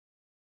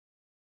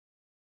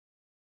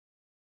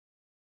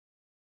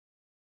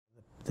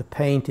the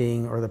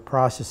painting or the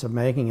process of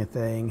making a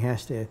thing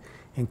has to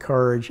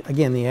encourage,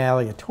 again, the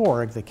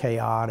aleatoric, the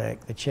chaotic,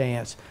 the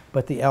chance,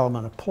 but the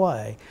element of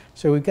play.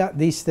 So we've got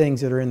these things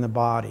that are in the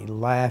body: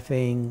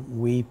 laughing,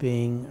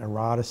 weeping,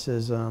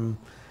 eroticism,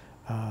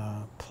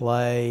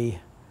 play,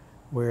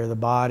 where the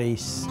body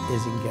is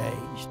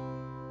engaged.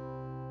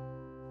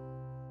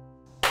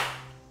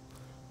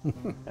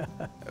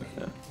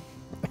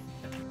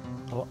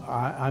 Well,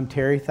 I'm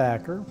Terry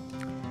Thacker.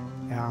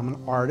 I'm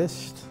an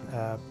artist,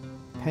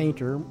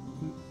 painter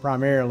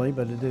primarily,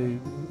 but I do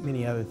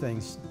many other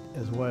things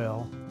as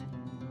well.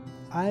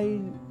 I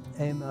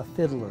am a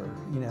fiddler,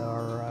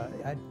 or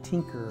I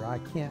tinker. I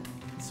can't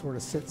sort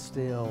of sit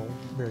still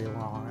very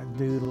long. I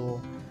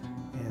doodle,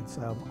 and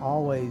so I'm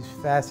always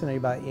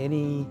fascinated by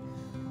any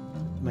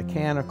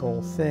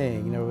mechanical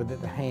thing,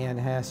 that the hand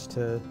has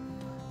to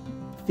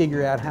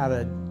figure out how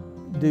to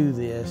do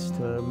this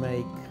to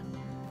make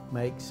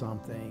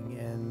something,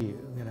 and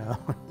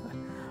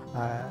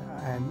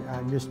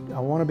I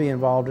want to be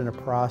involved in a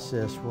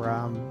process where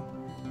I'm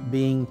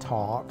being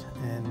taught,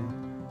 and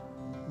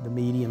the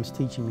medium's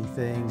teaching me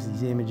things,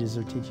 these images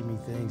are teaching me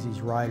things, these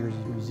writers,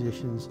 these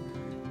musicians,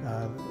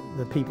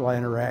 the people I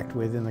interact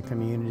with in the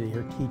community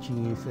are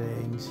teaching you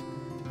things,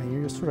 and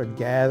you're just sort of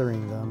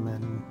gathering them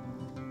and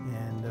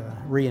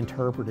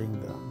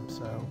reinterpreting them.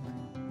 So,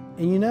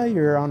 and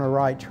you're on the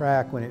right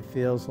track when it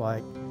feels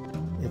like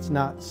it's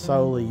not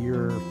solely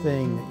your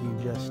thing that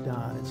you've just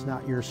done. It's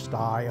not your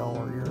style,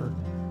 or you're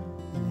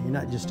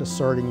not just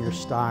asserting your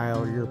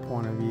style or your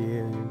point of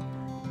view.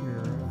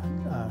 You're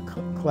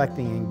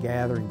collecting and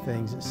gathering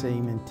things that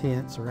seem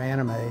intense or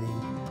animating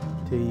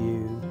to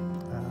you,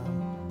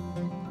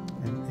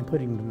 and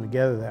putting them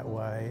together that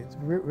way. It's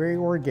very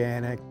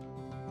organic.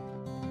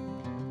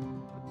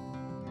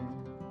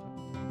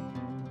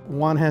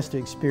 One has to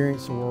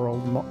experience the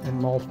world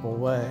in multiple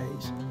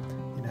ways.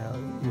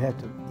 You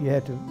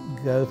have to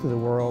go through the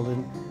world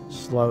and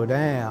slow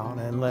down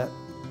and let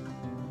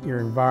your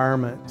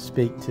environment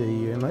speak to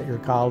you, and let your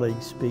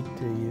colleagues speak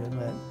to you, and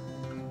let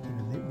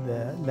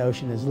the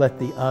notion is let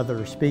the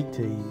other speak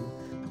to you.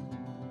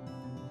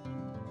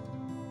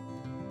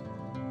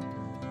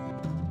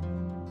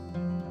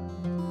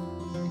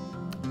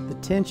 The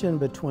tension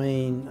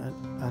between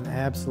an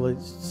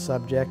absolute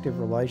subjective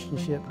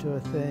relationship to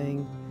a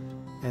thing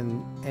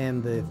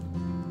and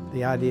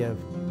the idea of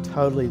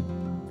totally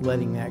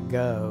letting that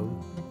go,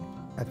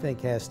 I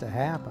think has to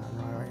happen.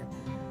 Right?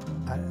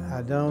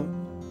 I don't,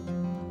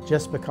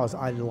 just because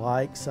I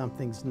like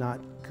something's not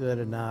good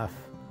enough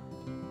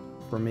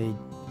for me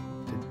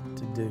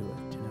to do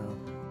it,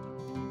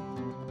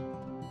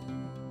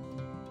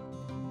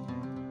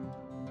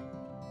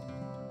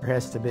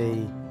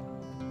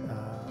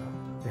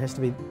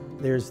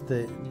 There's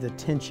the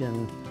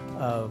tension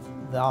of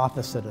the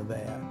opposite of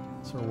that,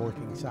 sort of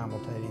working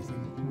simultaneously,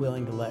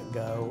 willing to let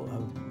go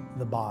of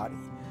the body.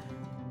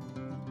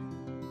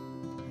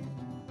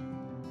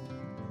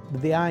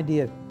 But the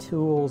idea of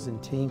tools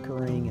and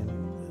tinkering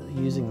and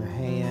using the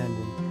hand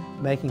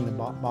and making the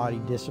body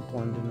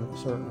disciplined in a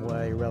certain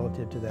way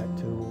relative to that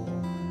tool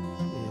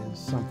is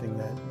something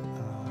that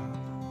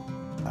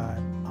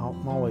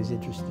I'm always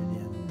interested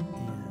in.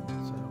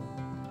 So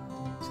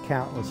it's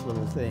countless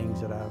little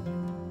things that I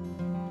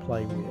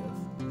play with.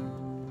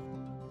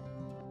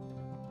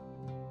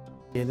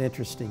 An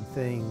interesting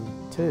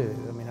thing too.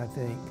 I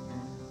think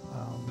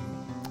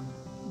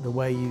the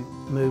way you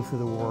move through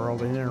the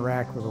world and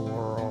interact with the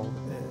world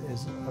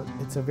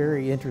it's a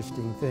very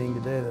interesting thing to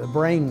do. The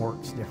brain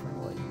works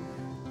differently.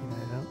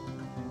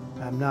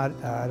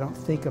 I don't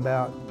think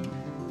about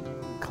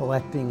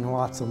collecting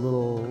lots of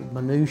little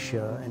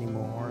minutiae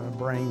anymore. The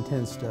brain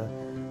tends to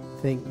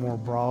think more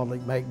broadly,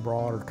 make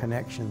broader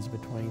connections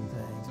between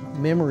things.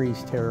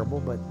 Memory's terrible,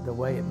 but the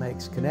way it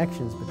makes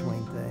connections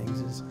between things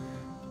is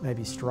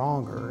maybe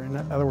stronger. In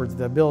other words,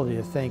 the ability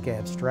to think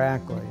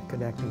abstractly,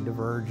 connecting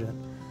divergent,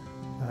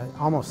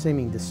 almost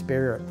seeming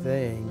disparate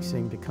things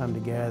seem to come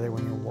together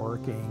when you're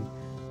working